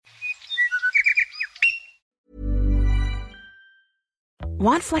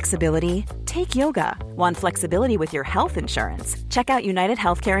Want flexibility? Take yoga. Want flexibility with your health insurance? Check out United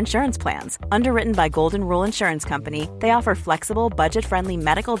Healthcare Insurance Plans. Underwritten by Golden Rule Insurance Company, they offer flexible, budget-friendly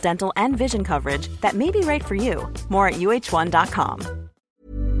medical, dental, and vision coverage that may be right for you. More at uh1.com.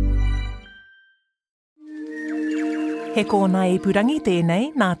 He kōna ipurangi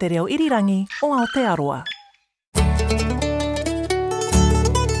tēnei nā te reo irirangi o Aotearoa.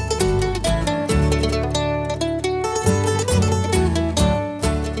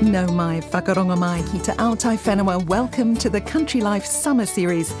 No mai whakaronga mai ki te Aotai Whenua. Welcome to the Country Life Summer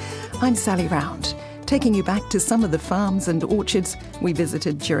Series. I'm Sally Round, taking you back to some of the farms and orchards we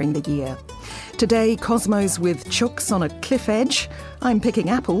visited during the year. Today, Cosmo's with chooks on a cliff edge. I'm picking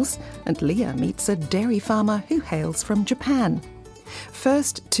apples, and Leah meets a dairy farmer who hails from Japan.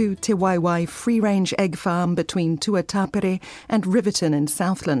 First to Te Waiwai free-range egg farm between Tuatapere and Riverton in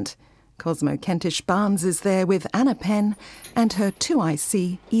Southland. Cosmo Kentish Barnes is there with Anna Penn and her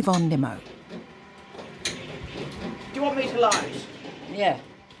 2IC Yvonne Nimmo. Do you want me to load? Yeah.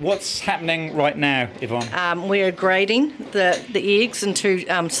 What's happening right now, Yvonne? We're grading the eggs into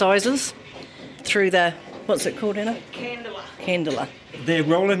sizes through the, what's it called, Anna? Candela. They're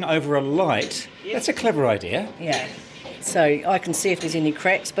rolling over a light. Yep. That's a clever idea. Yeah. So I can see if there's any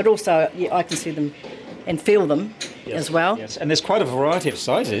cracks, but also I can see them and feel them as well. Yes, and there's quite a variety of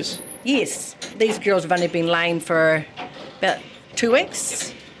sizes. Yes. These girls have only been laying for about 2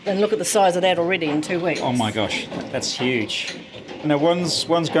 weeks. And look at the size of that already in 2 weeks. Oh my gosh, that's huge. Now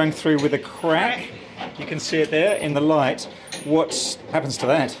one's going through with a crack. You can see it there in the light. What happens to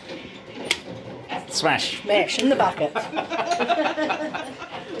that? Smash. Smash in the bucket.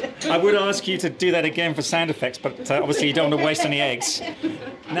 I would ask you to do that again for sound effects, but obviously you don't want to waste any eggs.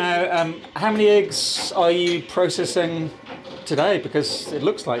 Now, how many eggs are you processing today? Because it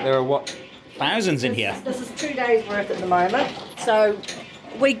looks like there are, thousands in here. This is 2 days' worth at the moment. So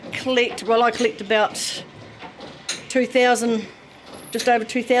I collect about 2,000, just over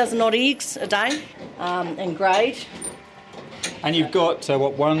 2,000 odd eggs a day and grade. And you've got,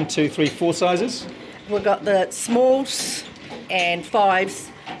 1, 2, 3, 4 sizes? We've got the smalls and 5s,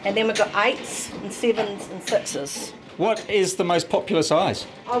 and then we've got 8s and 7s and 6s. What is the most popular size?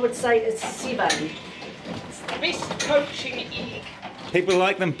 I would say it's 7. It's the best poaching egg. People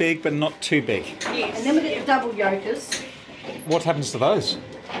like them big, but not too big. Yes. And then we get the double yolkers. What happens to those?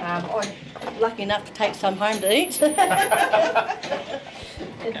 I'm lucky enough to take some home to eat.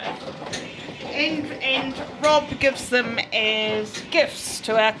 And Rob gives them as gifts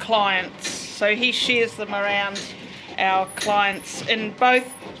to our clients. So he shares them around our clients in both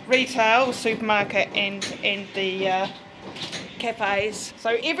retail, supermarket and the cafes.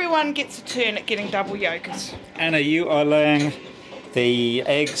 So everyone gets a turn at getting double yolkers. Anna, you are laying the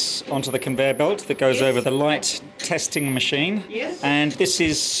eggs onto the conveyor belt that goes over the light testing machine. Yes. And this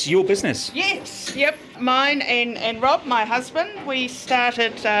is your business. Yes, yep. Mine and Rob, my husband, we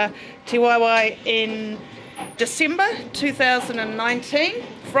started Te Waiwai in December 2019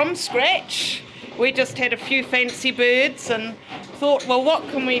 from scratch. We just had a few fancy birds and thought, well, what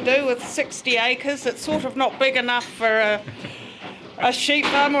can we do with 60 acres? It's sort of not big enough for a sheep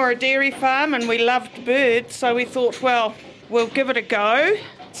farm or a dairy farm, and we loved birds, so we thought, well, we'll give it a go.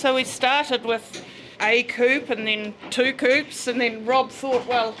 So we started with a coop and then 2 coops, and then Rob thought,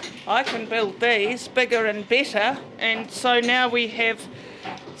 well, I can build these bigger and better, and so now we have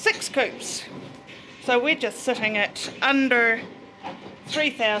 6 coops. So we're just sitting at under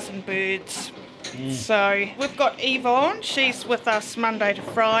 3,000 birds. So we've got Yvonne, she's with us Monday to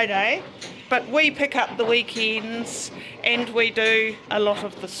Friday, but we pick up the weekends and we do a lot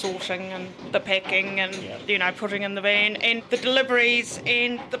of the sorting and the packing and, putting in the van and the deliveries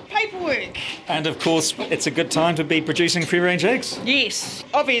and the paperwork. And of course, it's a good time to be producing free-range eggs. Yes,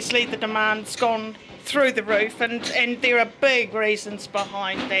 obviously the demand's gone through the roof and there are big reasons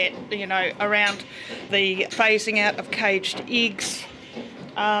behind that, around the phasing out of caged eggs.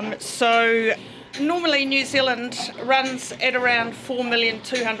 So normally New Zealand runs at around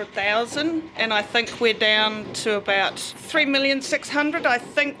 4,200,000 and I think we're down to about 3,600,000, I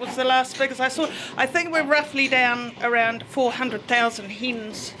think was the last figures I saw. I think we're roughly down around 400,000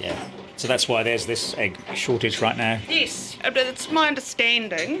 hens. Yeah. So that's why there's this egg shortage right now. Yes, but it's my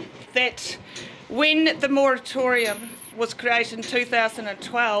understanding that when the moratorium was created in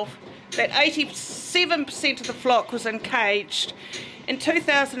 2012, that 87% of the flock was encaged. In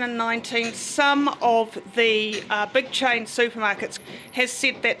 2019, some of the big chain supermarkets has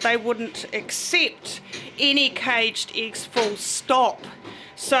said that they wouldn't accept any caged eggs full stop.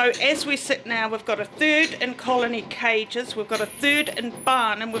 So as we sit now, we've got a third in colony cages, we've got a third in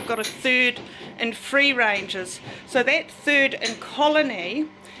barn, and we've got a third in free ranges. So that third in colony,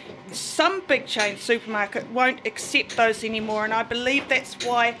 some big chain supermarket won't accept those anymore, and I believe that's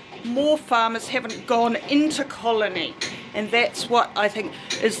why more farmers haven't gone into colony, and that's what I think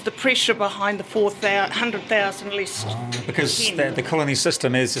is the pressure behind the 400,000 less. Because the colony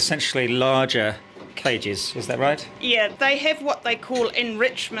system is essentially larger cages, is that right? Yeah, they have what they call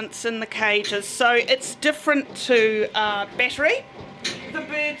enrichments in the cages, so it's different to battery. The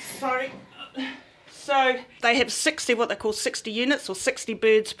birds, sorry. So they have 60, what they call 60 units or 60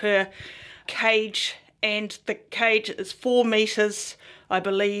 birds per cage, and the cage is 4 metres, I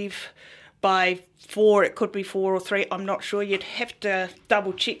believe, by 4, it could be 4 or 3, I'm not sure, you'd have to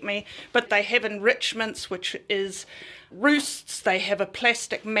double check me. But they have enrichments, which is roosts, they have a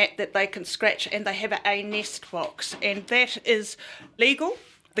plastic mat that they can scratch, and they have a nest box, and that is legal.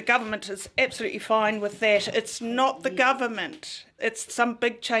 The government is absolutely fine with that. It's not the government, it's some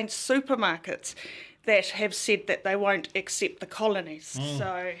big chain supermarkets that have said that they won't accept the colonies.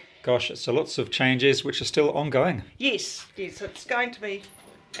 So, gosh, so lots of changes which are still ongoing. Yes, it's going to be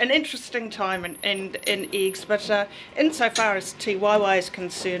an interesting time in eggs, but insofar as Tiwaiwai is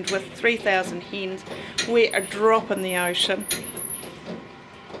concerned, with 3,000 hens, we're a drop in the ocean.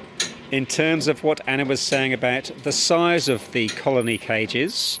 In terms of what Anna was saying about the size of the colony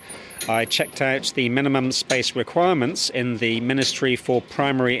cages, I checked out the minimum space requirements in the Ministry for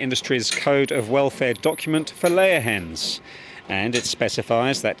Primary Industries Code of Welfare document for layer hens, and it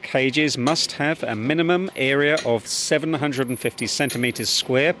specifies that cages must have a minimum area of 750 centimetres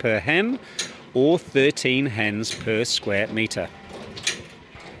square per hen or 13 hens per square metre.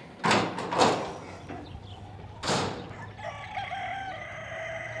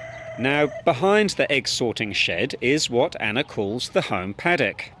 Now, behind the egg sorting shed is what Anna calls the home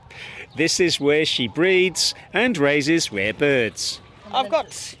paddock. This is where she breeds and raises rare birds. I've got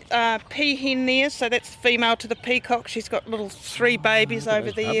a peahen there, so that's the female to the peacock. She's got little 3 babies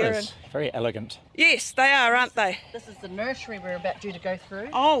over there. And very elegant. yes, they are, aren't they? This is the nursery we're about due to go through.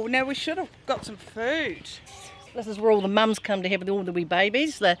 Oh, now we should have got some food. This is where all the mums come to have all the wee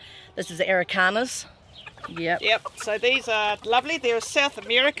babies. This is the Aracanas. Yep. So these are lovely. They're a South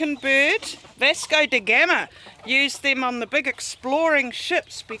American bird. Vasco da Gama used them on the big exploring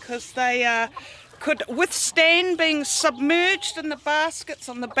ships because they could withstand being submerged in the baskets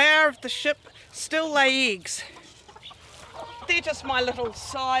on the bow of the ship, still lay eggs. They're just my little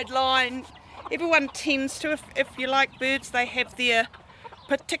sideline. Everyone tends to, if you like birds, they have their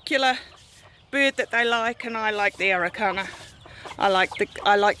particular bird that they like, and I like the Araucana. I like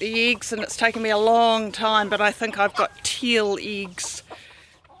the eggs, and it's taken me a long time, but I think I've got teal eggs.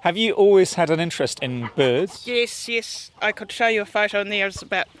 Have you always had an interest in birds? Yes. I could show you a photo, and there's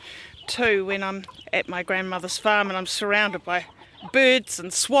about 2 when I'm at my grandmother's farm, and I'm surrounded by birds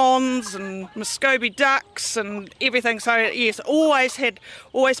and swans and Muscovy ducks and everything. So yes, always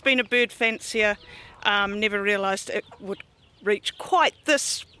been a bird fancier. Never realised it would reach quite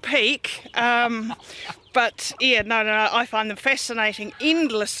this peak. But yeah, no, I find them fascinating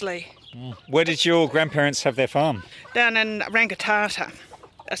endlessly. Where did your grandparents have their farm? Down in Rangitata.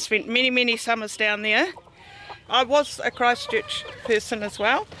 I spent many summers down there. I was a Christchurch person as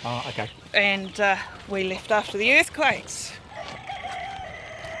well. Oh, okay. And we left after the earthquakes.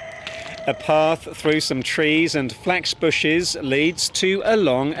 A path through some trees and flax bushes leads to a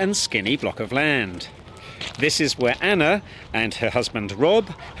long and skinny block of land. This is where Anna and her husband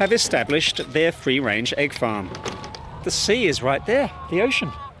Rob have established their free-range egg farm. The sea is right there, the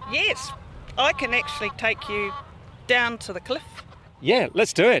ocean. Yes, I can actually take you down to the cliff. Yeah,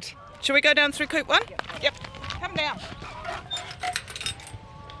 let's do it. Shall we go down through Coop 1? Yep, come down.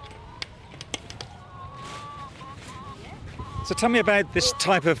 So tell me about this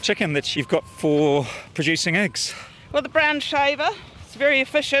type of chicken that you've got for producing eggs. Well, the brown shaver, it's very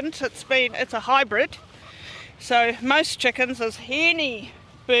efficient. It's a hybrid. So most chickens, as any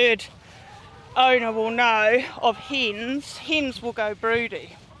bird owner will know of hens will go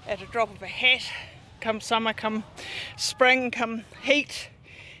broody at a drop of a hat, come summer, come spring, come heat.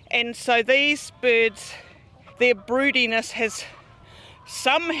 And so these birds, their broodiness has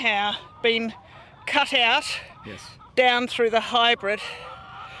somehow been cut out. Yes. Down through the hybridation.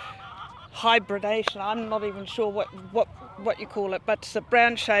 I'm not even sure what you call it, but the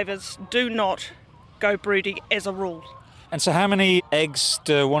brown shavers do not go broody as a rule. And so how many eggs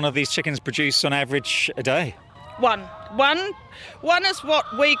do one of these chickens produce on average a day? One is what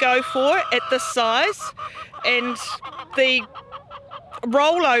we go for at this size, and the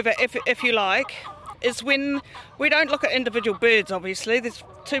rollover, if you like, is when we don't look at individual birds, obviously, there's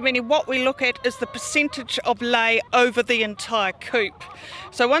too many. What we look at is the percentage of lay over the entire coop.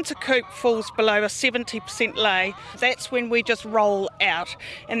 So once a coop falls below a 70% lay, that's when we just roll out,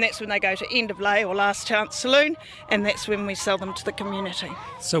 and that's when they go to end of lay or last chance saloon, and that's when we sell them to the community.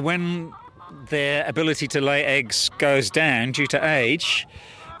 So when their ability to lay eggs goes down due to age,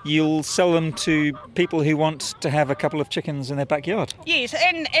 you'll sell them to people who want to have a couple of chickens in their backyard? Yes,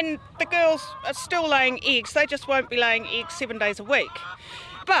 and the girls are still laying eggs. They just won't be laying eggs 7 days a week.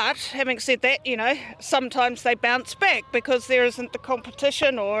 But having said that, sometimes they bounce back because there isn't the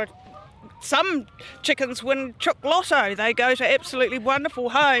competition, or some chickens win chook lotto. They go to absolutely wonderful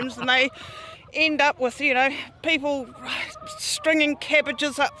homes and they end up with, people stringing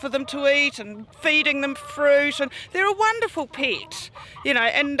cabbages up for them to eat and feeding them fruit, and they're a wonderful pet,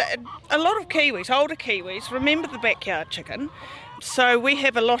 and a lot of Kiwis, older Kiwis, remember the backyard chicken. So we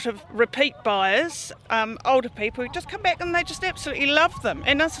have a lot of repeat buyers, older people who just come back and they just absolutely love them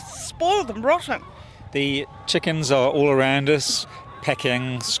and spoil them rotten. The chickens are all around us,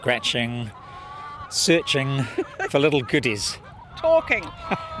 pecking, scratching, searching for little goodies. Talking.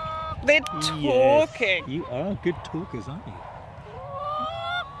 They're talking. Yes, you are good talkers, aren't you?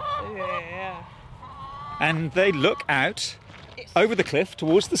 Yeah. And they look out over the cliff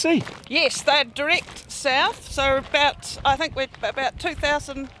towards the sea. Yes, they're direct south, so I think we're about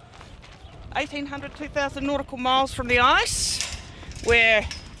 2,000 nautical miles from the ice. We're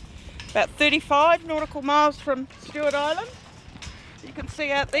about 35 nautical miles from Stewart Island. You can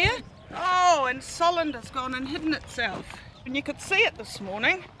see out there. Oh, and Solander's gone and hidden itself. And you could see it this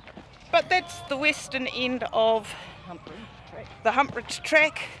morning. But that's the western end of the Humpridge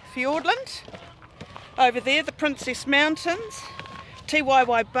Track, Fiordland. Over there, the Princess Mountains,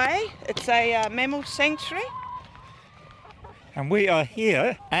 Tiwaiwai Bay. It's a mammal sanctuary. And we are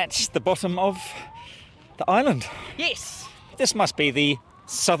here at the bottom of the island. Yes. This must be the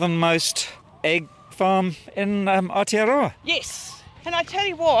southernmost egg farm in Aotearoa. Yes. And I tell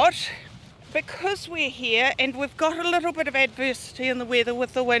you what, because we're here and we've got a little bit of adversity in the weather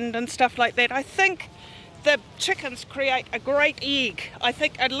with the wind and stuff like that, I think the chickens create a great egg. I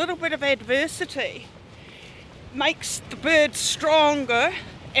think a little bit of adversity makes the birds stronger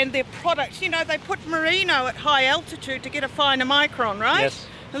and their products. They put merino at high altitude to get a finer micron, right? Yes.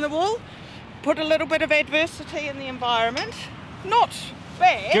 In the wool. Put a little bit of adversity in the environment. Not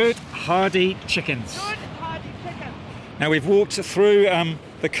bad. Good, hardy chickens. Good, hardy chickens. Now we've walked through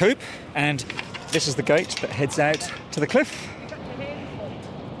the coop, and this is the gate that heads out to the cliff.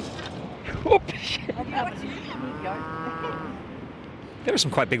 There are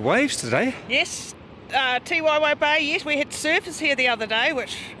some quite big waves today. Yes, Tiwaiwai Bay, yes, we had surfers here the other day,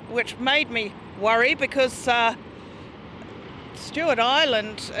 which made me worry because Stewart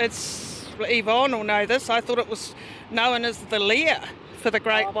Island, Yvonne will know this, I thought it was known as the Leah for the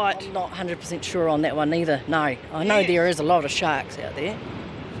great white. I'm not 100% sure on that one either, no. I know there is a lot of sharks out there.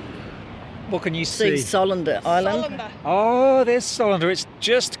 What can you see? Solander Island. Solander. Oh, there's Solander. It's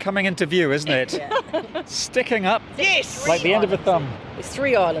just coming into view, isn't it? Yeah. Sticking up Yes. like the end of a thumb. There's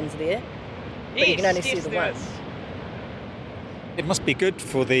 3 islands there, but you can only see the there one. is. It must be good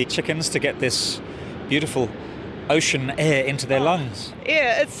for the chickens to get this beautiful ocean air into their lungs.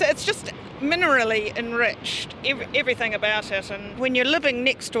 Yeah, it's just minerally enriched, everything about it. And when you're living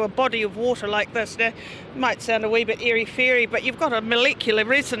next to a body of water like this, now, it might sound a wee bit airy-fairy, but you've got a molecular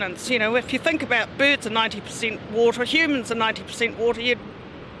resonance. If you think about birds are 90% water, humans are 90% water, you're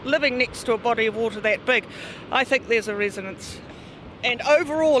living next to a body of water that big. I think there's a resonance. And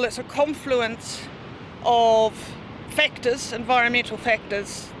overall, it's a confluence of factors, environmental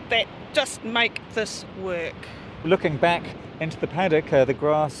factors, that just make this work. Looking back into the paddock, the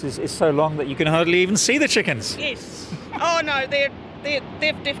grass is so long that you can hardly even see the chickens. Yes. Oh no, they've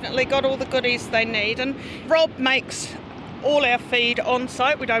definitely got all the goodies they need. And Rob makes all our feed on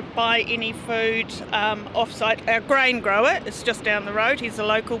site. We don't buy any food off site. Our grain grower is just down the road. He's a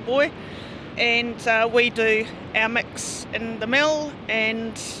local boy, and we do our mix in the mill,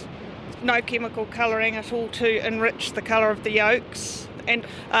 and no chemical colouring at all to enrich the colour of the yolks. And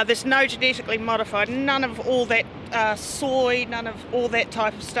there's no genetically modified, none of all that soy, none of all that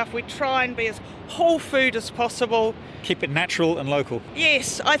type of stuff. We try and be as whole food as possible. Keep it natural and local.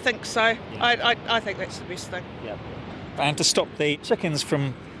 Yes, I think so. Yeah. I think that's the best thing. Yeah. And to stop the chickens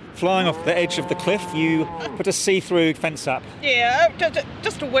from flying off the edge of the cliff, you put a see-through fence up. Yeah,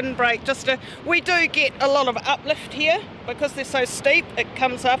 just a windbreak. We do get a lot of uplift here because they're so steep. It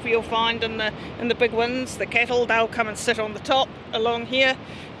comes up. You'll find in the big winds, the cattle, they'll come and sit on the top along here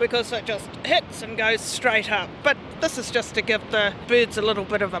because it just hits and goes straight up. But this is just to give the birds a little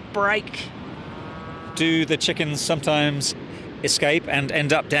bit of a break. Do the chickens sometimes escape and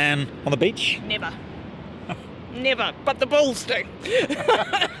end up down on the beach? Never. Never, but the bulls do.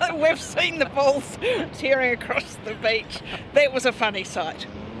 We've seen the bulls tearing across the beach. That was a funny sight.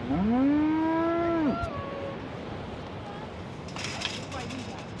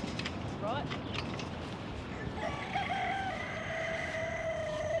 Right.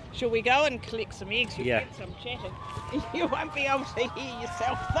 Shall we go and collect some eggs? You'll get some chatting. You won't be able to hear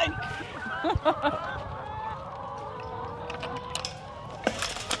yourself think.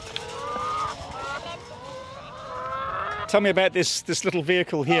 Tell me about this little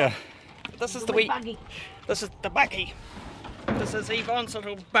vehicle here. This is the buggy. This is the buggy. This is Yvonne's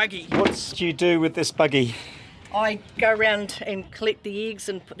little buggy. What do you do with this buggy? I go around and collect the eggs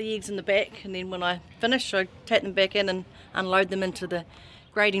and put the eggs in the back, and then when I finish, I take them back in and unload them into the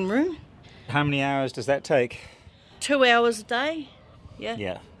grading room. How many hours does that take? 2 hours a day.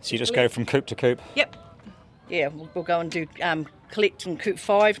 Yeah. So you just go from coop to coop? Yep. Yeah, we'll go and do collect in coop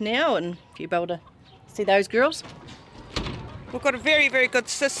 5 now, and if you'll be able to see those girls. We've got a very, very good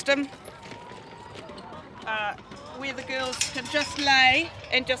system where the girls can just lay,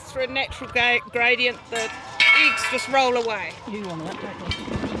 and just through a natural gradient the eggs just roll away. You want that, don't you?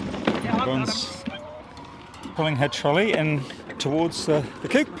 Yeah, I've got Yvonne's pulling her trolley in towards the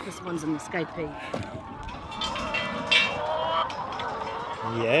coop. This one's an escapee.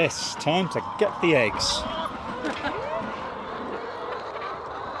 Yes, time to get the eggs.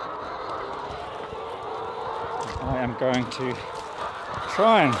 I am going to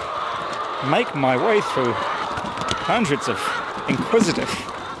try and make my way through hundreds of inquisitive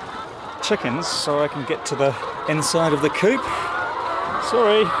chickens so I can get to the inside of the coop.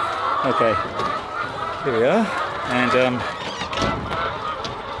 Sorry. Okay, here we are. And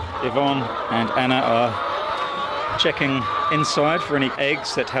Yvonne and Anna are checking inside for any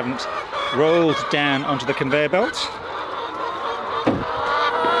eggs that haven't rolled down onto the conveyor belt. So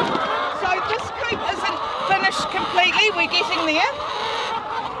this coop isn't finished completely, we're getting there.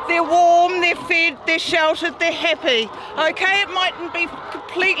 They're warm, they're fed, they're sheltered, they're happy. Okay, it mightn't be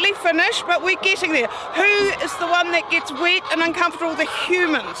completely finished, but we're getting there. Who is the one that gets wet and uncomfortable? The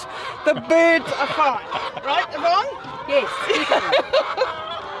humans. The birds are fine. Right, Yvonne? Yes.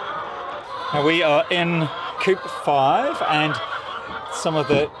 Now we are in coop 5 and some of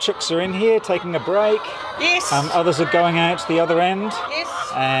the chooks are in here taking a break. Yes. Others are going out the other end. Yes.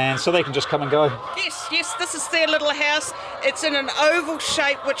 And so they can just come and go. Yes, this is their little house. It's in an oval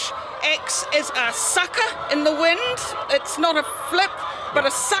shape which acts as a sucker in the wind. It's not a flip, but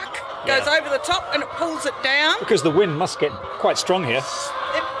a suck goes over the top and it pulls it down. Because the wind must get quite strong here.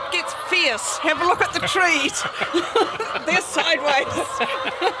 It gets fierce. Have a look at the trees. They're sideways.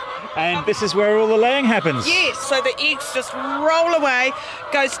 And this is where all the laying happens. Yes, so the eggs just roll away,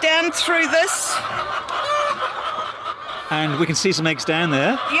 goes down through this. And we can see some eggs down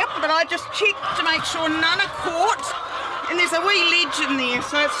there. Yep, but I just checked to make sure none are caught. And there's a wee ledge in there,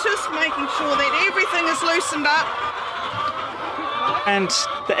 so it's just making sure that everything is loosened up. And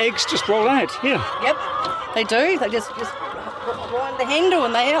the eggs just roll out here. Yep, they do. They just wind the handle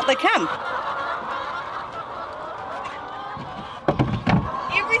and out they come.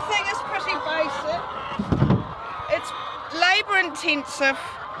 Everything is pretty basic. It's labour intensive.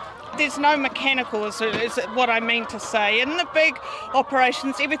 There's no mechanical, is what I mean to say. In the big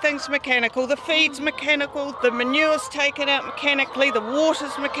operations, everything's mechanical. The feed's mechanical, the manure's taken out mechanically, the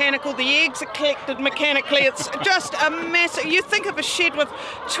water's mechanical, the eggs are collected mechanically. It's just a massive... You think of a shed with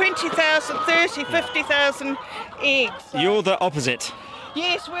 20,000, 30, 50,000 eggs. So, You're the opposite.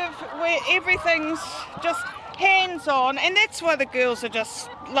 yes, we're everything's just hands-on, and that's why the girls are just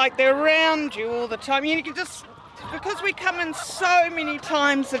like they're around you all the time. You can just... Because we come in so many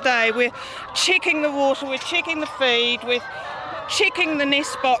times a day, we're checking the water, we're checking the feed, we're checking the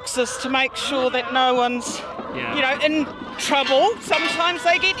nest boxes to make sure that no one's, in trouble. Sometimes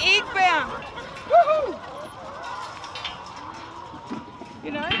they get egg bound. Woohoo!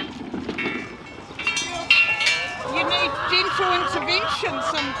 You need gentle intervention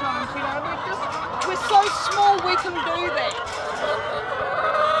sometimes, we're so small we can do that.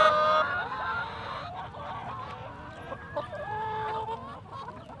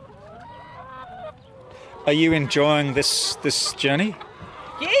 Are you enjoying this journey?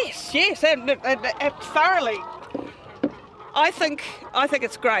 Yes, and thoroughly. I think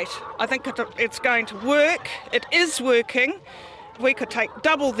it's great. I think it's going to work. It is working. We could take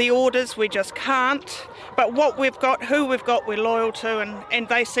double the orders, we just can't. But what we've got, who we've got, we're loyal to, and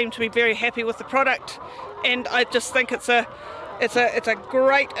they seem to be very happy with the product. And I just think it's It's a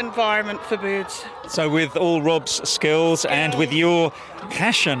great environment for birds. So with all Rob's skills and with your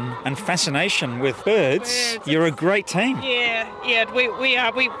passion and fascination with birds, you're a great team. Yeah, we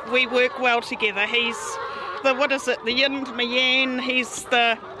are. We work well together. He's the yin to my yang. He's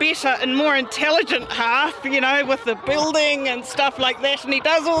the better and more intelligent half, with the building and stuff like that. And he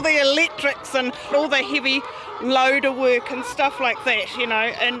does all the electrics and all the heavy loader work and stuff like that,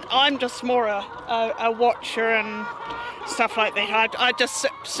 And I'm just more a watcher and stuff like that. I just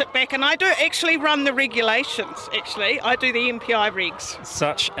sit back, and I do actually run the regulations, I do the MPI regs.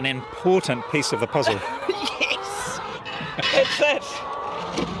 Such an important piece of the puzzle. Yes, that's it.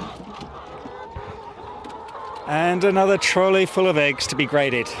 And another trolley full of eggs to be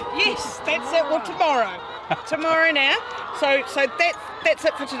graded. Yes, that's it. Well, tomorrow now. So that's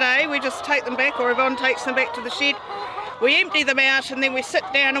it for today. We just take them back, or Yvonne takes them back to the shed. We empty them out, and then we sit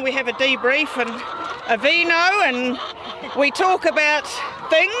down and we have a debrief and a vino, and we talk about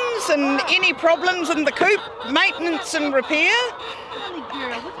things and any problems in the coop, maintenance and repair.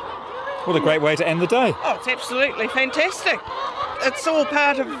 What a great way to end the day. Oh, it's absolutely fantastic. It's all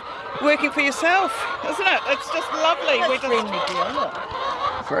part of working for yourself, isn't it? It's just lovely. That's friendly, dear.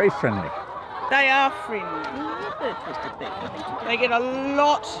 Very friendly. They are friendly. They get a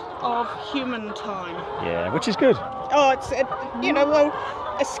lot of human time. Yeah, which is good. Oh,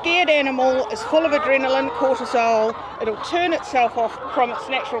 a scared animal is full of adrenaline, cortisol. It'll turn itself off from its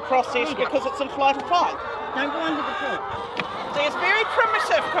natural process because it's in flight or fight. Don't go under the pool. See, it's very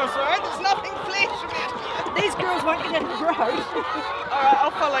primitive, Cosmo. There's nothing flesh about here. These girls won't get out of the road. All right,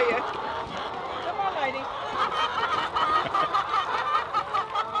 I'll follow you. Come on, lady.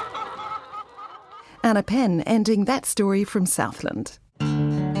 Anna Penn ending that story from Southland.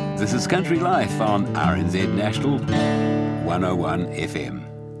 This is Country Life on RNZ National 101 FM.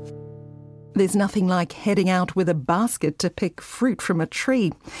 There's nothing like heading out with a basket to pick fruit from a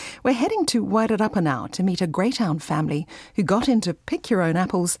tree. We're heading to Wairarapa now to meet a Greytown family who got into pick your own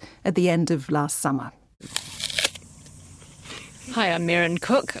apples at the end of last summer. Hi, I'm Merrin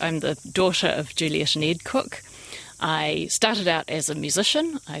Cook. I'm the daughter of Juliet and Ed Cook. I started out as a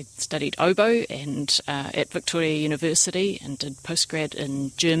musician. I studied oboe at Victoria University and did postgrad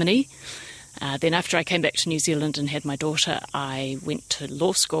in Germany. Then after I came back to New Zealand and had my daughter, I went to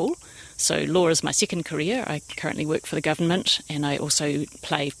law school. So law is my second career. I currently work for the government, and I also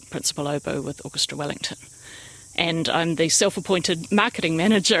play principal oboe with Orchestra Wellington. And I'm the self-appointed marketing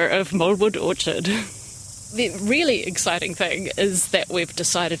manager of Molewood Orchard. The really exciting thing is that we've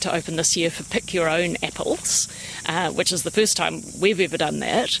decided to open this year for Pick Your Own Apples, which is the first time we've ever done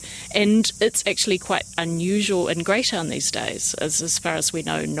that. And it's actually quite unusual in Greytown these days. As far as we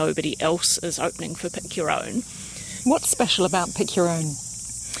know, nobody else is opening for Pick Your Own. What's special about Pick Your Own?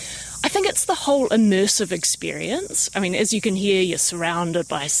 I think it's the whole immersive experience. I mean, as you can hear, you're surrounded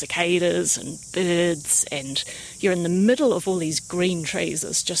by cicadas and birds, and you're in the middle of all these green trees.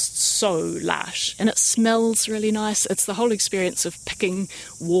 It's just so lush, and it smells really nice. It's the whole experience of picking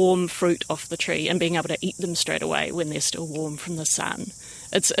warm fruit off the tree and being able to eat them straight away when they're still warm from the sun.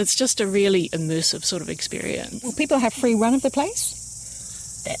 It's just a really immersive sort of experience. Will people have free run of the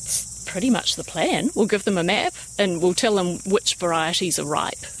place? That's pretty much the plan. We'll give them a map and we'll tell them which varieties are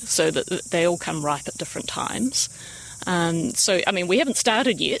ripe so that they all come ripe at different times. We haven't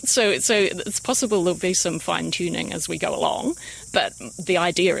started yet, so it's possible there'll be some fine-tuning as we go along, but the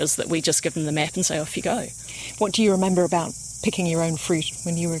idea is that we just give them the map and say, off you go. What do you remember about picking your own fruit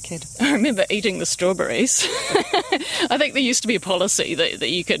when you were a kid? I remember eating the strawberries. I think there used to be a policy that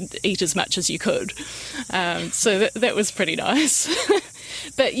you could eat as much as you could, so that was pretty nice.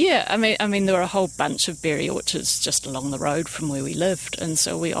 But yeah, I mean, there were a whole bunch of berry orchards just along the road from where we lived, and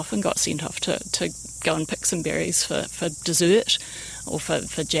so we often got sent off to go and pick some berries for dessert or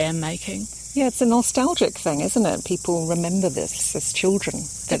for jam making. Yeah, it's a nostalgic thing, isn't it? People remember this as children.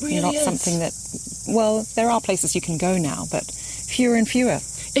 That's really not is. something that, well, there are places you can go now, but fewer and fewer.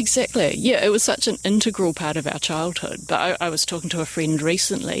 Exactly. Yeah, it was such an integral part of our childhood. But I was talking to a friend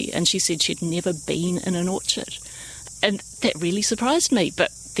recently, and she said she'd never been in an orchard. And that really surprised me. But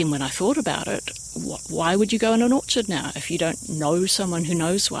then when I thought about it, why would you go in an orchard now if you don't know someone who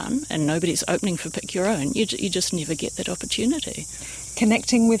knows one and nobody's opening for Pick Your Own? You just never get that opportunity.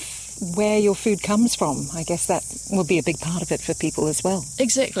 Connecting with where your food comes from, I guess that will be a big part of it for people as well.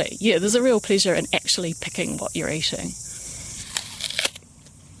 Exactly. Yeah, there's a real pleasure in actually picking what you're eating.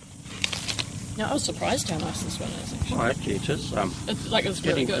 Now, I was surprised how nice this one is, actually. Oh, actually, it is. It's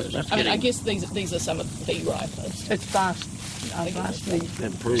really good. I guess these are some of the ripest. It's vastly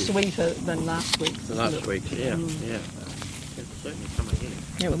improved. sweeter than last week. Last week, yeah. It's certainly coming in.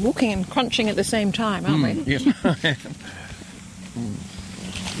 Yeah, we're walking and crunching at the same time, aren't we? Yes.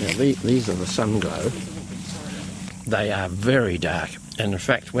 Now, these are the sun glow. They are very dark, and in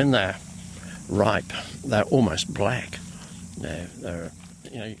fact, when they're ripe, they're almost black. They're,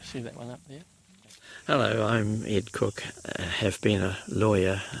 you see that one up there? Hello, I'm Ed Cook. I have been a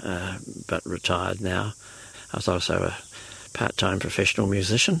lawyer, but retired now. I was also a part-time professional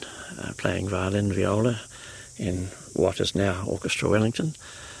musician, playing violin, viola in what is now Orchestra Wellington.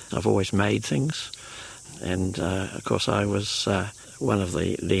 I've always made things, and of course I was one of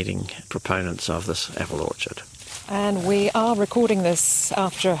the leading proponents of this apple orchard. And we are recording this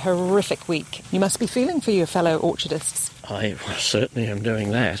after a horrific week. You must be feeling for your fellow orchardists. I certainly am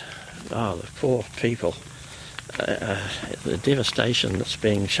doing that. Oh, the poor people. The devastation that's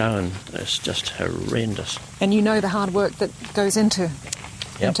being shown is just horrendous. And you know the hard work that goes into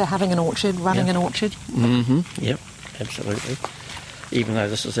having an orchard, running an orchard? Mm-hmm, yep, absolutely. Even though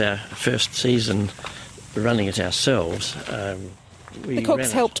this is our first season running it ourselves, the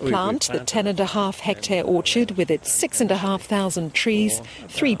Cooks helped plant the 10.5-hectare orchard with its 6,500 trees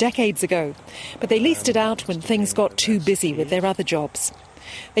 3 decades ago. But they leased it out when things got too busy with their other jobs.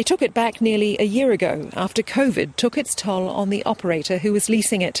 They took it back nearly a year ago after COVID took its toll on the operator who was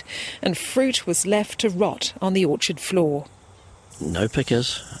leasing it, and fruit was left to rot on the orchard floor. No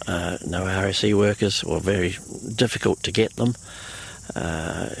pickers, no RSE workers, or very difficult to get them.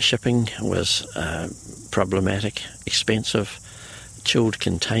 Shipping was problematic, expensive. Chilled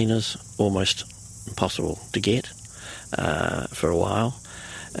containers, almost impossible to get for a while.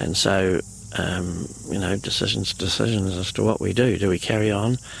 And so, decisions as to what we do. Do we carry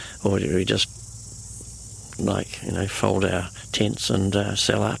on, or do we just, fold our tents and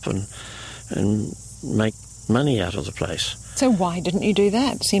sell up and make money out of the place? So why didn't you do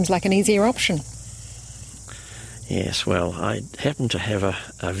that? Seems like an easier option. Yes, well, I happen to have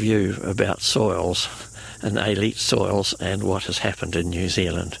a view about soils and elite soils and what has happened in New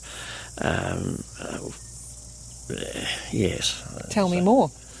Zealand. Yes. Tell me more.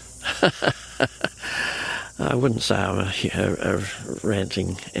 I wouldn't say I'm a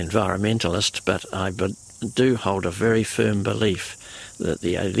ranting environmentalist, but I do hold a very firm belief that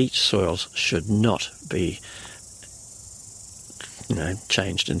the elite soils should not be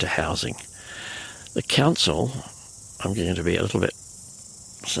changed into housing. The council, I'm going to be a little bit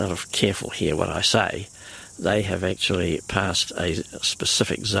sort of careful here what I say, they have actually passed a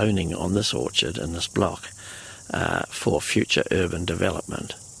specific zoning on this orchard and this block for future urban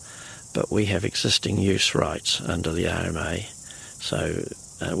development. But we have existing use rights under the RMA, so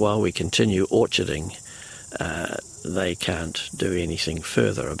while we continue orcharding, they can't do anything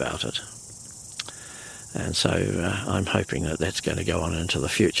further about it. And so I'm hoping that that's going to go on into the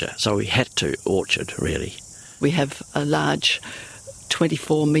future. So we had to orchard, really. We have a large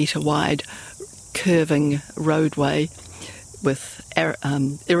 24-metre wide curving roadway with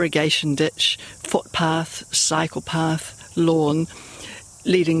irrigation ditch, footpath, cycle path, lawn,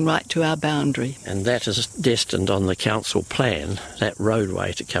 leading right to our boundary. And that is destined on the council plan, that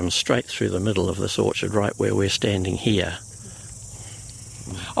roadway, to come straight through the middle of this orchard, right where we're standing here.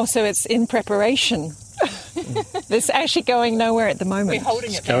 Oh, so it's in preparation. It's actually going nowhere at the moment. We're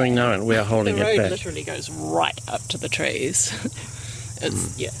holding it back. Going nowhere, we're holding it back. The road literally goes right up to the trees.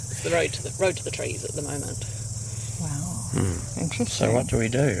 It's the road to the trees at the moment. Wow, interesting. So what do we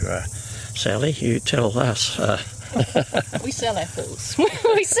do? Sally, you tell us. We sell apples.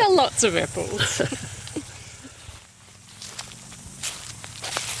 We sell lots of apples.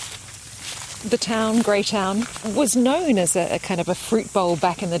 The town, Greytown, was known as a kind of a fruit bowl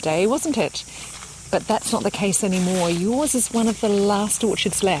back in the day, wasn't it? But that's not the case anymore. Yours is one of the last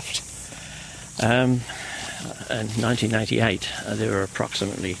orchards left. In 1988, there were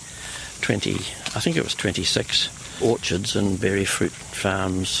approximately 26 orchards and berry fruit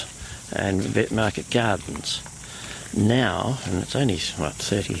farms and market gardens. Now, and it's only,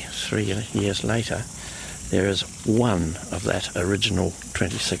 33 years later, there is one of that original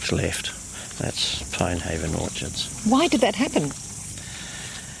 26 left. That's Pinehaven Orchards. Why did that happen?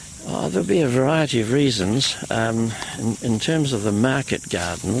 There'll be a variety of reasons. In terms of the market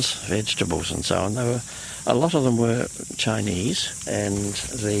gardens, vegetables and so on, a lot of them were Chinese, and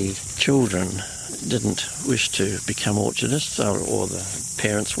the children didn't wish to become orchardists, or the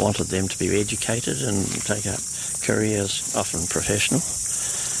parents wanted them to be educated and take up careers, often professional.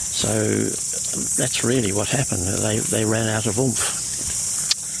 So that's really what happened. They ran out of oomph.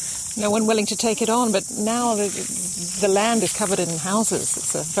 No one willing to take it on, but now the land is covered in houses.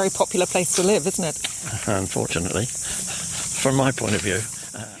 It's a very popular place to live, isn't it? Unfortunately, from my point of view.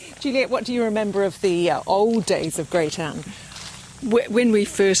 Juliet, what do you remember of the old days of Greytown? When we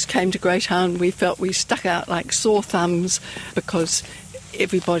first came to Greytown, we felt we stuck out like sore thumbs because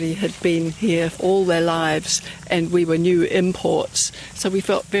everybody had been here all their lives and we were new imports, so we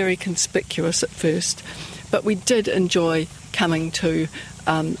felt very conspicuous at first. But we did enjoy coming to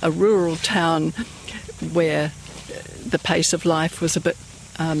a rural town where the pace of life was a bit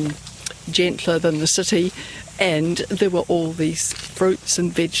gentler than the city, and there were all these fruits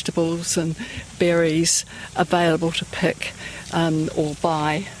and vegetables and berries available to pick or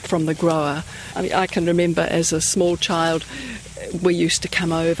buy from the grower. I mean, I can remember as a small child we used to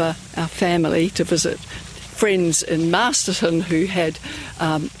come over, our family, to visit friends in Masterton who had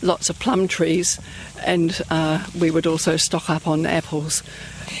lots of plum trees, and we would also stock up on apples.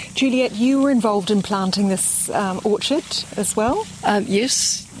 Juliet, you were involved in planting this orchard as well?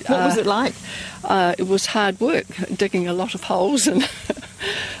 Yes. What was it like? It was hard work, digging a lot of holes and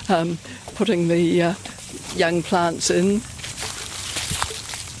putting the young plants in.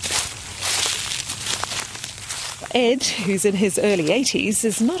 Ed, who's in his early 80s,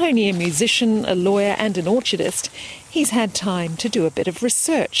 is not only a musician, a lawyer and an orchardist. He's had time to do a bit of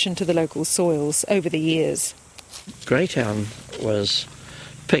research into the local soils over the years. Greytown was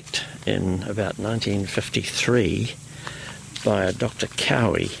picked in about 1953 by a Dr.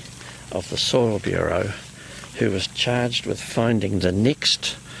 Cowie of the Soil Bureau, who was charged with finding the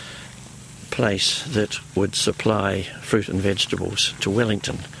next place that would supply fruit and vegetables to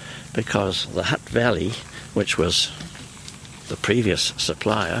Wellington, because the Hutt Valley, which was the previous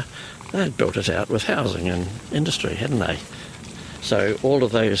supplier, they had built it out with housing and industry, hadn't they? So all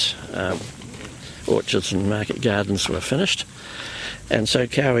of those orchards and market gardens were finished, and so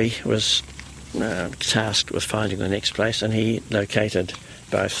Cowie was tasked with finding the next place, and he located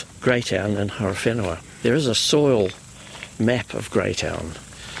both Greytown and Horowhenua. There is a soil map of Greytown,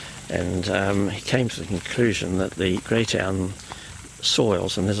 and he came to the conclusion that the Greytown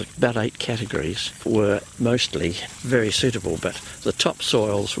soils, and there's about 8 categories, were mostly very suitable, but the top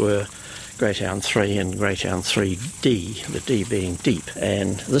soils were Greytown 3 and Greytown 3D, the D being deep,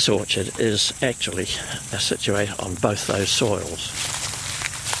 and this orchard is actually situated on both those soils.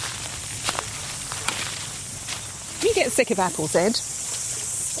 You get sick of apples, Ed?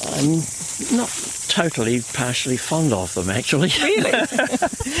 I'm not totally partially fond of them, actually. Really?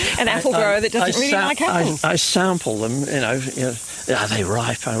 An apple grower that doesn't really like apples? I sample them, you know, are they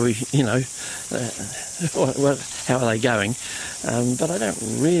ripe? Are we, how are they going? But I don't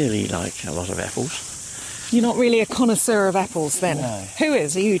really like a lot of apples. You're not really a connoisseur of apples, then? No. Who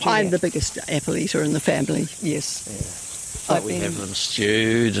is? Are you, Julia? I'm the biggest apple eater in the family, yes. Yeah. We have them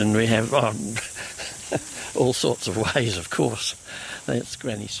stewed, and we have all sorts of ways, of course. That's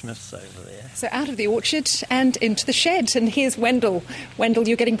Granny Smith's over there. So out of the orchard and into the shed, and here's Wendell. Wendell,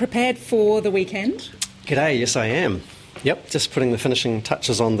 you're getting prepared for the weekend? G'day, yes I am. Yep, just putting the finishing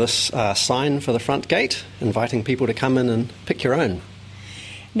touches on this sign for the front gate, inviting people to come in and pick your own.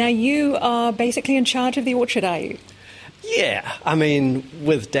 Now you are basically in charge of the orchard, are you? Yeah, I mean,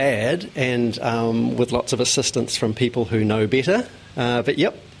 with Dad and with lots of assistance from people who know better. But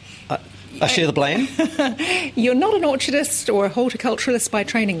yep, I share the blame. You're not an orchardist or a horticulturalist by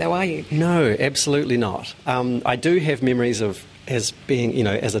training, though, are you? No, absolutely not. I do have memories of as being,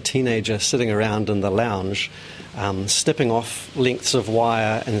 as a teenager sitting around in the lounge, snipping off lengths of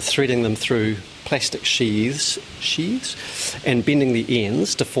wire and threading them through plastic sheaths, and bending the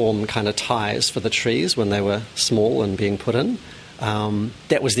ends to form kind of ties for the trees when they were small and being put in.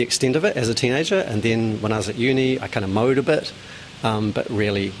 That was the extent of it as a teenager, and then when I was at uni, I kind of mowed a bit. But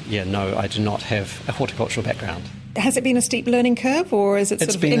really, no, I do not have a horticultural background. Has it been a steep learning curve, or is it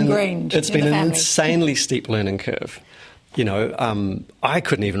sort of ingrained? It's been an insanely steep learning curve. I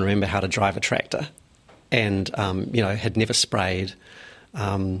couldn't even remember how to drive a tractor, and had never sprayed.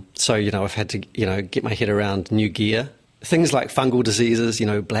 So I've had to get my head around new gear, things like fungal diseases,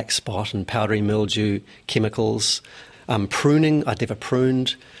 black spot and powdery mildew, chemicals, pruning. I'd never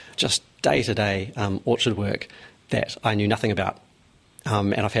pruned, just day-to-day orchard work that I knew nothing about.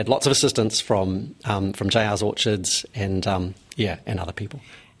 And I've had lots of assistance from JR's Orchards and other people.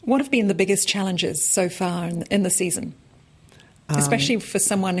 What have been the biggest challenges so far in the season, especially for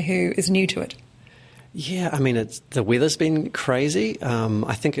someone who is new to it? Yeah, I mean, the weather's been crazy.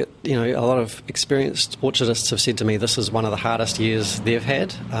 I think a lot of experienced orchardists have said to me this is one of the hardest years they've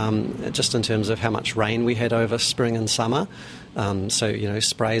had, just in terms of how much rain we had over spring and summer. So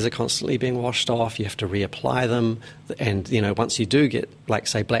sprays are constantly being washed off. You have to reapply them, and once you do get, like,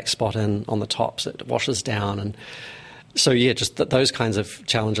 say, black spot in on the tops, it washes down, and so just those kinds of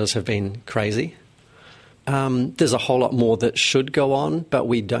challenges have been crazy. There's a whole lot more that should go on, but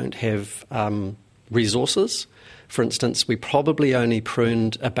we don't have resources for instance, we probably only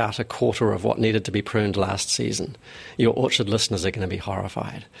pruned about a quarter of what needed to be pruned last season. Your orchard listeners are going to be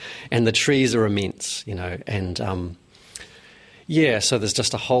horrified. And the trees are immense, and so there's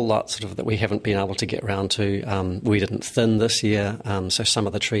just a whole lot sort of that we haven't been able to get around to. We didn't thin this year, so some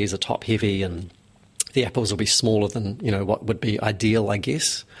of the trees are top heavy and the apples will be smaller than, what would be ideal, I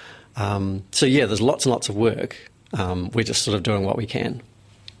guess. There's lots and lots of work. We're just sort of doing what we can.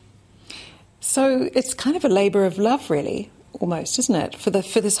 So it's kind of a labour of love, really, almost, isn't it, for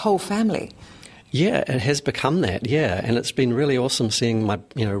this whole family? Yeah, it has become that, and it's been really awesome seeing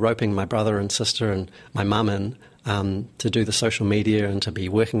roping my brother and sister and my mum in to do the social media and to be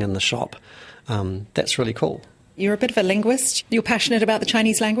working in the shop. That's really cool. You're a bit of a linguist. You're passionate about the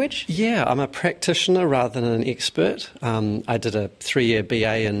Chinese language? Yeah, I'm a practitioner rather than an expert. I did a 3-year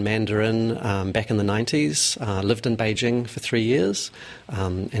BA in Mandarin back in the 90s, lived in Beijing for 3 years,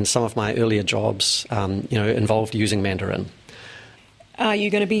 and some of my earlier jobs, involved using Mandarin. Are you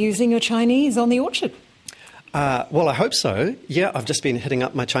going to be using your Chinese on the orchard? Well, I hope so. Yeah, I've just been hitting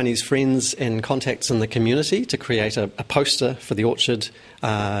up my Chinese friends and contacts in the community to create a poster for the orchard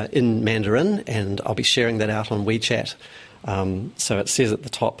in Mandarin, and I'll be sharing that out on WeChat. So it says at the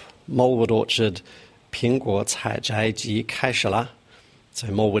top, Molewood Orchard, 苹果采摘季开始了. So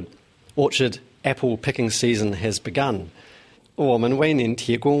Molewood Orchard apple picking season has begun. 我们为您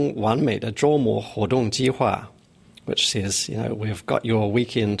提供完美的周末活动计划, which says, we've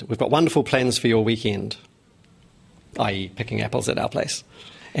got wonderful plans for your weekend, i.e. picking apples at our place.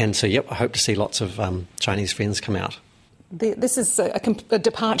 And so, I hope to see lots of Chinese friends come out. This is a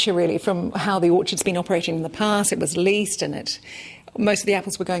departure, really, from how the orchard's been operating in the past. It was leased and most of the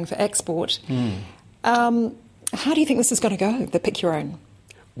apples were going for export. How do you think this is going to go, the pick your own?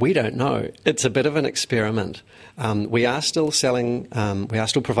 We don't know. It's a bit of an experiment. We are still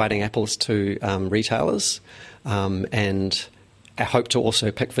providing apples to retailers, and I hope to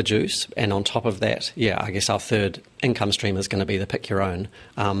also pick for juice. And on top of that, I guess our third income stream is going to be the pick your own.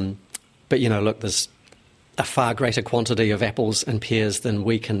 But, look, there's a far greater quantity of apples and pears than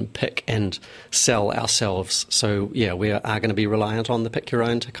we can pick and sell ourselves. So, we are going to be reliant on the pick your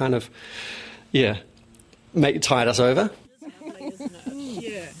own to kind of, tide us over.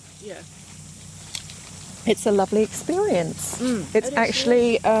 It's a lovely experience. It's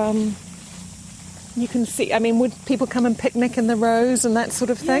actually, you can see, would people come and picnic in the rows and that sort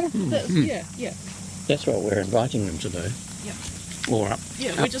of thing? That's what we're inviting them to do. Yeah. Or up.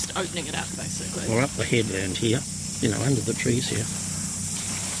 Yeah, we're just opening it up, basically. Or up the headland here, under the trees here.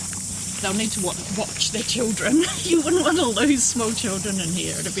 They'll need to watch their children. You wouldn't want to lose small children in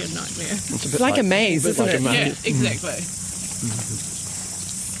here. It'd be a nightmare. It's like a maze, isn't it? Yeah, exactly.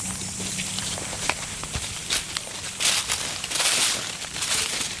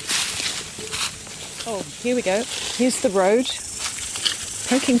 Oh, here we go. Here's the road,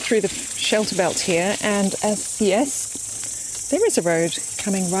 poking through the shelter belt here, and there is a road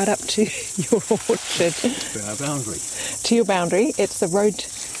coming right up to your orchard. To our boundary. To your boundary. It's a road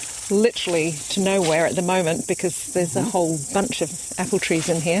literally to nowhere at the moment because there's a whole bunch of apple trees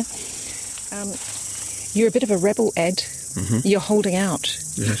in here. You're a bit of a rebel, Ed. Mm-hmm. You're holding out.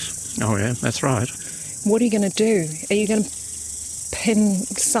 Yes. Oh, yeah, that's right. What are you going to do? Are you going to pin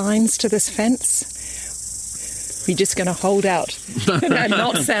signs to this fence? You're just going to hold out and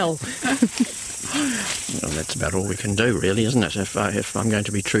not sell. Well, that's about all we can do, really, isn't it? If I'm going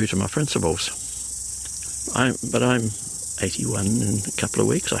to be true to my principles. But I'm 81 in a couple of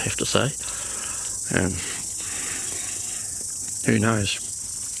weeks, I have to say. And who knows?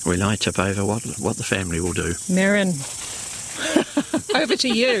 We might tip over what the family will do. Merrin, over to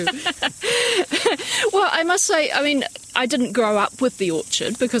you. Well, I must say, I didn't grow up with the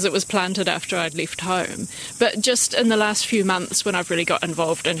orchard because it was planted after I'd left home. But just in the last few months when I've really got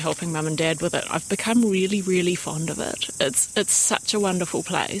involved in helping Mum and Dad with it, I've become really, really fond of it. It's such a wonderful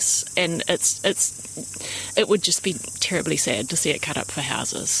place, and it would just be terribly sad to see it cut up for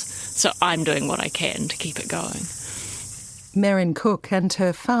houses. So I'm doing what I can to keep it going. Merrin Cook and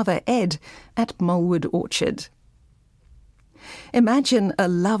her father Ed at Molewood Orchard. Imagine a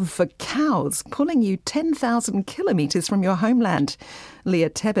love for cows pulling you 10,000 kilometres from your homeland. Leah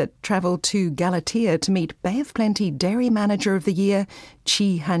Tebbett travelled to Galatea to meet Bay of Plenty Dairy Manager of the Year,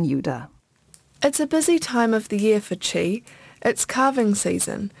 Chi Hanyuda. It's a busy time of the year for Chi. It's calving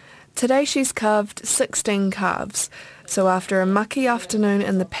season. Today she's calved 16 calves. So after a mucky afternoon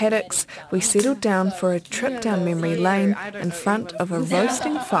in the paddocks, we settled down for a trip down memory lane in front of a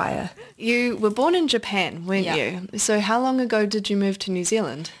roasting fire. You were born in Japan, weren't you? So how long ago did you move to New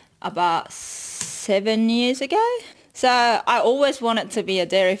Zealand? About 7 years ago. So I always wanted to be a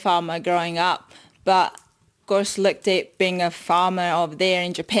dairy farmer growing up, but of course, looked at being a farmer over there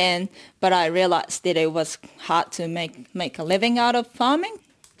in Japan, but I realized that it was hard to make a living out of farming.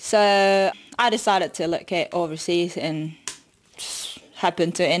 So I decided to look at overseas and just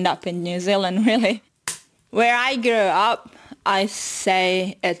happened to end up in New Zealand, really. Where I grew up, I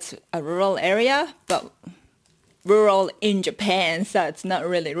say it's a rural area, but rural in Japan, so it's not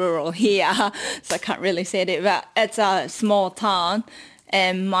really rural here, so I can't really say that, but it's a small town,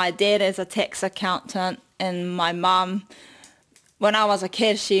 and my dad is a tax accountant, and my mom, when I was a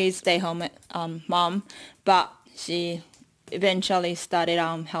kid, she's stay-home mom, but she eventually started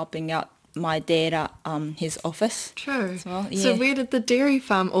helping out my dad at his office. True. Well, yeah. So where did the dairy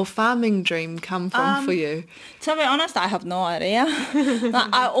farm or farming dream come from for you? To be honest, I have no idea.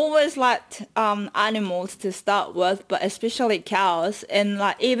 I always liked animals to start with, but especially cows. And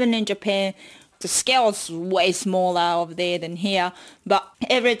like even in Japan, the scale's way smaller over there than here. But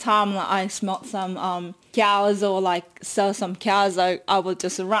every time I smelt some cows or like saw some cows, I would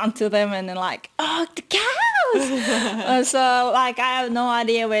just run to them and then like, oh, the cows! So like I have no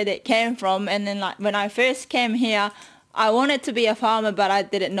idea where that came from. And then like when I first came here, I wanted to be a farmer, but I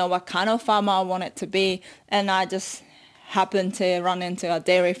didn't know what kind of farmer I wanted to be. And I just happened to run into a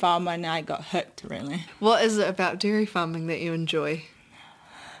dairy farmer and I got hooked, really. What is it about dairy farming that you enjoy?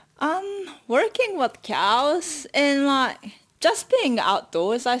 Working with cows and like just being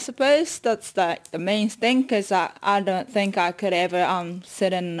outdoors, I suppose. That's the main thing, because I don't think I could ever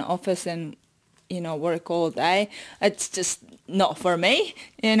sit in an office and, work all day. It's just not for me.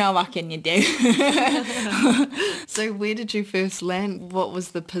 What can you do? So where did you first land? What was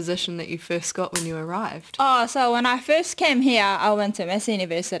the position that you first got when you arrived? So when I first came here, I went to Mass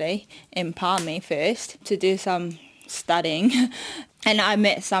University in Palmy first to do some studying. And I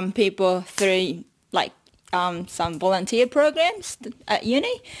met some people through some volunteer programs at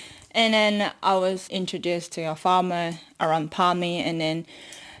uni. And then I was introduced to a farmer around Palmy, and then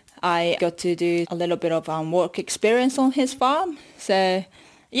I got to do a little bit of work experience on his farm. So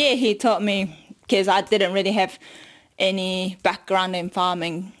yeah, he taught me, because I didn't really have any background in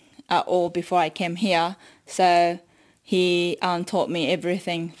farming at all before I came here. So he taught me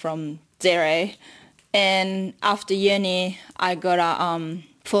everything from zero. And after uni, I got a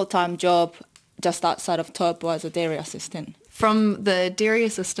full-time job just outside of Taupo as a dairy assistant. From the dairy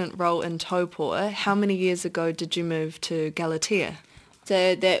assistant role in Taupo, how many years ago did you move to Galatea?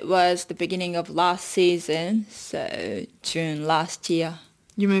 So that was the beginning of last season, so June last year.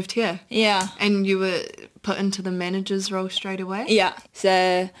 You moved here? Yeah. And you were put into the manager's role straight away? Yeah.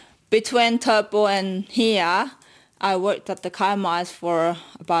 So between Taupo and here, I worked at the Kaimais for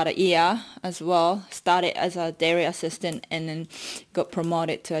about a year as well. Started as a dairy assistant and then got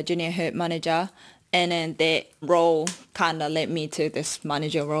promoted to a junior herd manager. And then that role kind of led me to this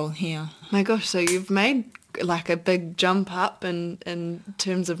manager role here. My gosh, so you've made like a big jump up in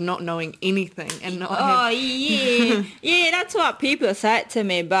terms of not knowing anything and not yeah. Yeah, that's what people said to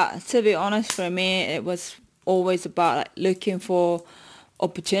me. But to be honest, for me, it was always about looking for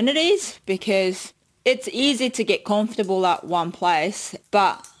opportunities, because it's easy to get comfortable at one place,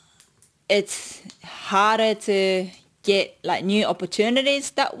 but it's harder to get new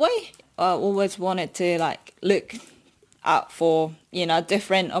opportunities that way. I always wanted to look out for,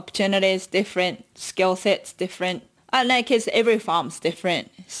 different opportunities, different skill sets, different. I don't know, because every farm's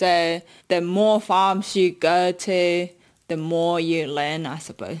different. So the more farms you go to, the more you learn, I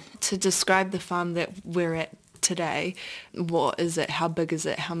suppose. To describe the farm that we're at today, what is it? How big is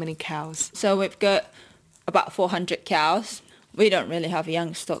it? How many cows? So we've got about 400 cows. We don't really have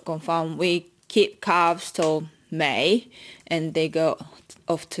young stock on farm. We keep calves till May, and they go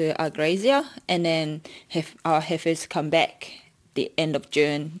off to our grazier, and then our heifers come back the end of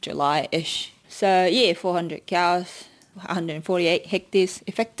June, July-ish. So yeah, 400 cows, 148 hectares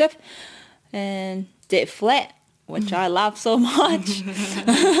effective, and dead flat, which I love so much.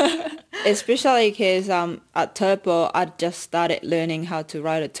 Especially because at Taupo, I just started learning how to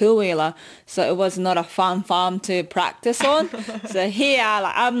ride a two-wheeler, so it was not a fun farm to practice on. So here,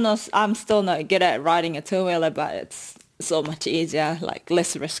 I'm still not good at riding a two-wheeler, but it's so much easier,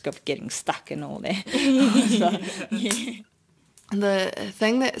 less risk of getting stuck and all that. So, yeah. The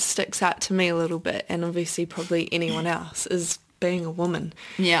thing that sticks out to me a little bit, and obviously probably anyone else, is being a woman.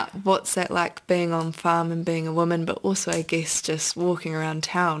 Yeah. What's that like, being on farm and being a woman, but also I guess just walking around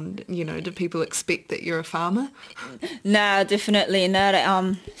town? Do people expect that you're a farmer? No, definitely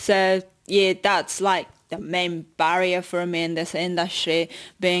not. So yeah, that's the main barrier for me in this industry,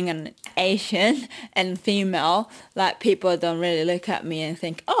 being an Asian and female. People don't really look at me and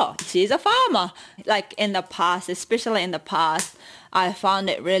think, oh, she's a farmer. In the past, especially in the past, I found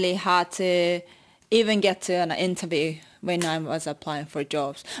it really hard to even get to an interview when I was applying for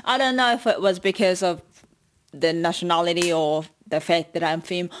jobs. I don't know if it was because of the nationality or the fact that I'm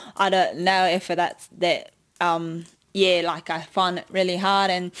female. I don't know if that's that. Like I found it really hard,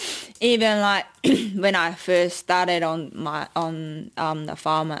 and even like when I first started on the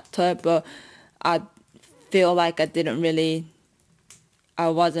farm at Turbo, I feel like I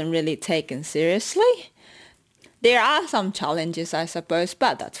wasn't really taken seriously. There are some challenges, I suppose,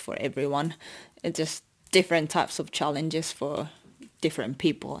 but that's for everyone. It's just different types of challenges for different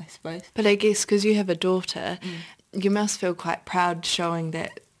people, I suppose. But I guess because you have a daughter, you must feel quite proud showing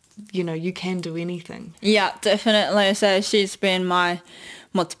that, you know, you can do anything. Yeah, definitely. So she's been my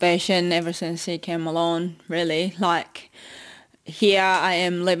motivation ever since she came along, really. Like, here I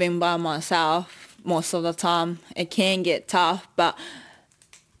am living by myself most of the time. It can get tough, but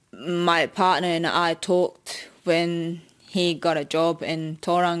my partner and I talked when he got a job in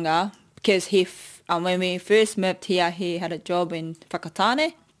Tauranga, because when we first moved here, he had a job in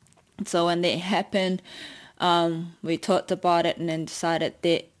Whakatane. So when that happened, we talked about it and then decided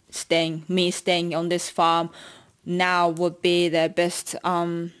that staying on this farm now would be the best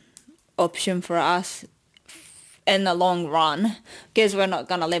option for us in the long run, because we're not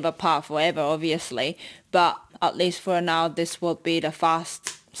going to live apart forever, obviously, but at least for now this will be the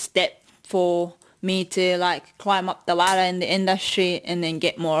first step for me to like climb up the ladder in the industry and then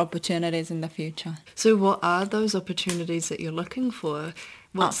get more opportunities in the future. So what are those opportunities that you're looking for?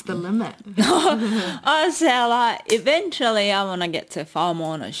 What's the limit? I say like eventually I want to get to farm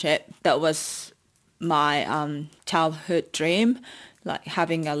ownership. That was my childhood dream, like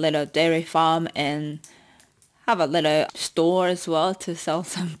having a little dairy farm and have a little store as well to sell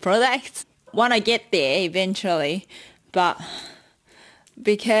some products. Want to get there eventually, but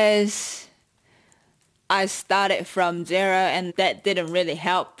because I started from zero and that didn't really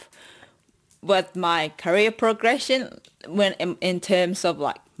help with my career progression when in terms of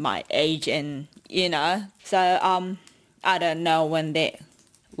like my age and, you know, so I don't know when that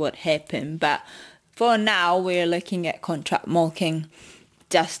would happen, but for now we're looking at contract milking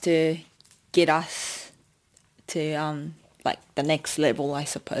just to get us to like the next level, I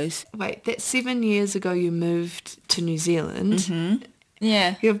suppose. Wait, that's 7 years ago you moved to New Zealand. Mm-hmm.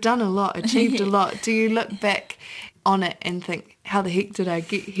 Yeah. You've done a lot, achieved a lot. Do you look back on it and think, how the heck did I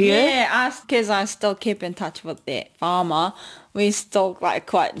get here? Yeah, because I still keep in touch with that farmer. We still like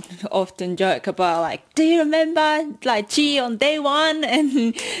quite often joke about like, do you remember like Chi on day one?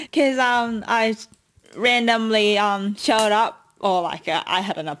 And because I randomly showed up, or like I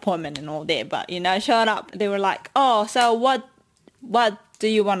had an appointment and all that, but you know, showed up. They were like, oh, so what do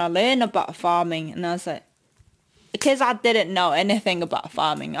you want to learn about farming? And I was like, because I didn't know anything about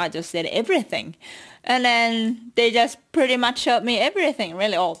farming, I just said everything. And then they just pretty much showed me everything,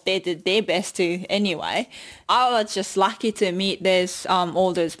 really. Oh, they did their best to anyway. I was just lucky to meet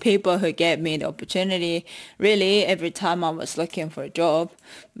all those people who gave me the opportunity, really, every time I was looking for a job.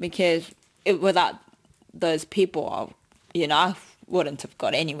 Because without those people, I wouldn't have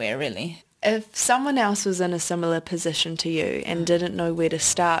got anywhere, really. If someone else was in a similar position to you and didn't know where to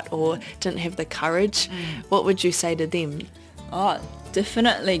start or didn't have the courage, what would you say to them? Oh,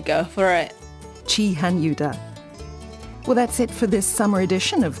 definitely go for it. Chi Hanyuda. Well, that's it for this summer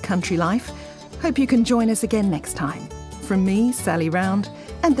edition of Country Life. Hope you can join us again next time. From me, Sally Round,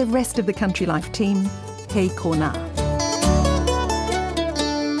 and the rest of the Country Life team, hei kona.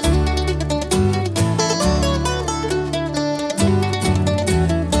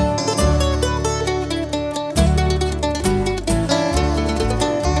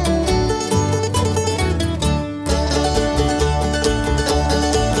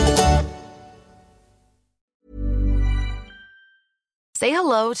 Say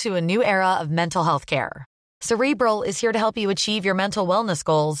hello to a new era of mental health care. Cerebral is here to help you achieve your mental wellness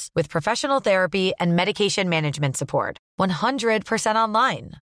goals with professional therapy and medication management support. 100%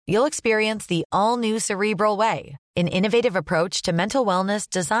 online. You'll experience the all-new Cerebral Way, an innovative approach to mental wellness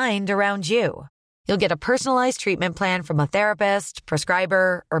designed around you. You'll get a personalized treatment plan from a therapist,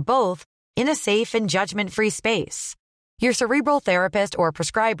 prescriber, or both in a safe and judgment-free space. Your Cerebral therapist or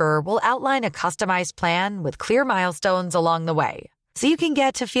prescriber will outline a customized plan with clear milestones along the way, so you can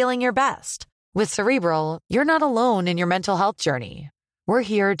get to feeling your best. With Cerebral, you're not alone in your mental health journey. We're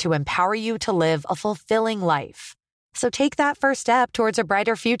here to empower you to live a fulfilling life. So take that first step towards a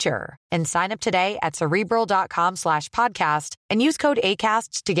brighter future and sign up today at Cerebral.com/podcast and use code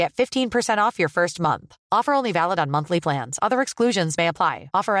ACAST to get 15% off your first month. Offer only valid on monthly plans. Other exclusions may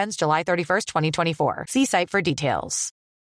apply. Offer ends July 31st, 2024. See site for details.